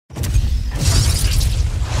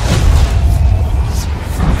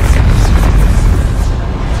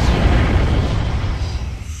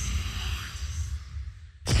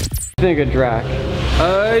Think of Drac?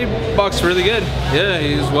 He boxed really good. Yeah,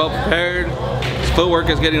 he's well prepared. His footwork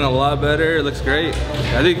is getting a lot better. It looks great.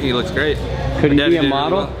 I think he looks great. Could he be a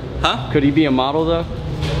model? Really well. Huh? Could he be a model though?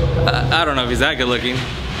 I don't know if he's that good looking.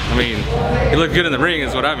 I mean, he looked good in the ring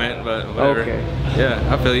is what I meant, but whatever. Okay. Yeah,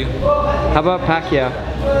 I feel you. How about Pacquiao?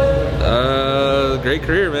 Great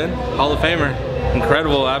career, man. Hall of Famer.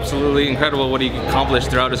 Incredible, absolutely incredible what he accomplished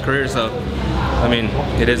throughout his career. So, I mean,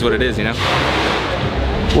 it is what it is, you know?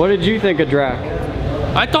 What did you think of Drac?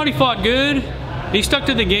 I thought he fought good. He stuck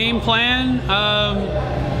to the game plan.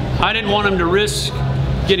 I didn't want him to risk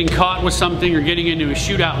getting caught with something or getting into a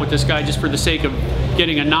shootout with this guy just for the sake of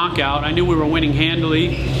getting a knockout. I knew we were winning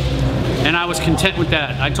handily, and I was content with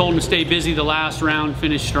that. I told him to stay busy the last round,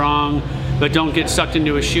 finish strong, but don't get sucked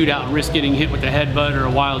into a shootout and risk getting hit with a headbutt or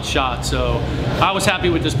a wild shot. So I was happy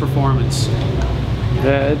with this performance.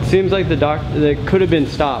 It seems like that could have been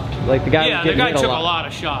stopped. Like the guy. Yeah, the guy took a lot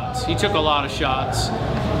of shots. He took a lot of shots.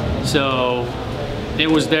 So it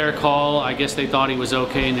was their call. I guess they thought he was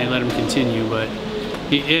okay and they let him continue. But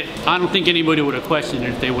I don't think anybody would have questioned it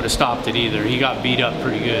if they would have stopped it either. He got beat up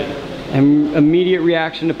pretty good. And immediate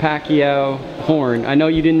reaction to Pacquiao Horn. I know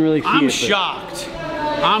you didn't really see it. I'm shocked.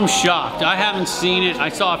 I'm shocked. I haven't seen it. I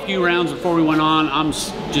saw a few rounds before we went on. I'm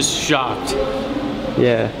just shocked.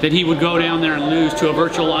 Yeah. That he would go down there and lose to a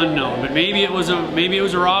virtual unknown. But maybe it was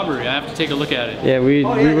a robbery. I have to take a look at it. Yeah, we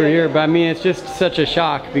were here, but I mean it's just such a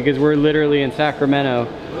shock because we're literally in Sacramento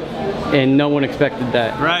and no one expected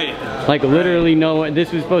that. Right. Like literally no one.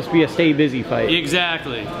 This was supposed to be a stay busy fight.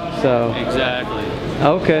 Exactly. So. Exactly.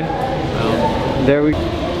 Okay. Well, there we.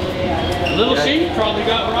 Little Shane probably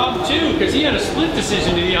got robbed too because he had a split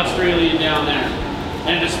decision to the Australian down there.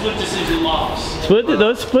 And a split decision loss.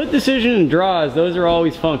 Those split decision draws, those are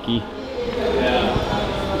always funky.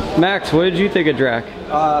 Yeah. Max, what did you think of Drac?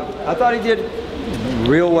 I thought he did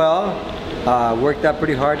real well. Worked out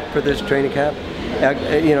pretty hard for this training camp.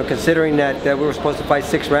 You know, considering that we were supposed to fight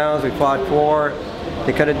 6 rounds, we fought 4.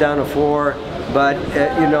 They cut it down to 4. But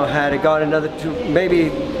you know, had it gone another 2, maybe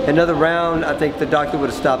another round, I think the doctor would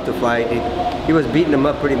have stopped the fight. He was beating him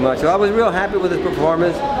up pretty much. So I was real happy with his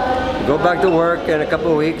performance. Go back to work in a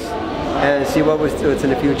couple of weeks and see what's in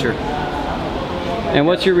the future. And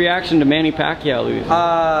what's your reaction to Manny Pacquiao losing?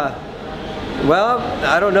 Well,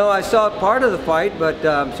 I don't know. I saw part of the fight, but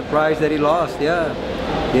I'm surprised that he lost. Yeah,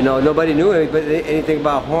 you know, nobody knew anything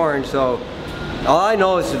about Horn, so all I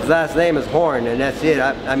know is his last name is Horn, and that's it.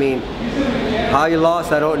 I mean, how he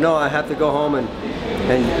lost, I don't know. I have to go home and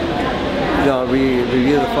you know,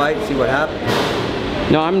 review the fight and see what happened.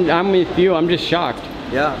 No, I'm with you. I'm just shocked.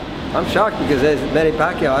 Yeah. I'm shocked because there's Manny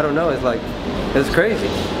Pacquiao, I don't know, it's crazy.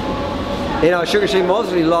 You know, Sugar Shane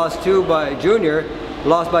Mosley lost too by Junior,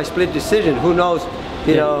 lost by split decision. Who knows,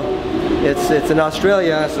 you know, it's in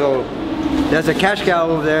Australia, so there's a cash cow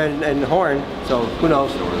over there in Horn, so who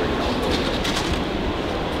knows.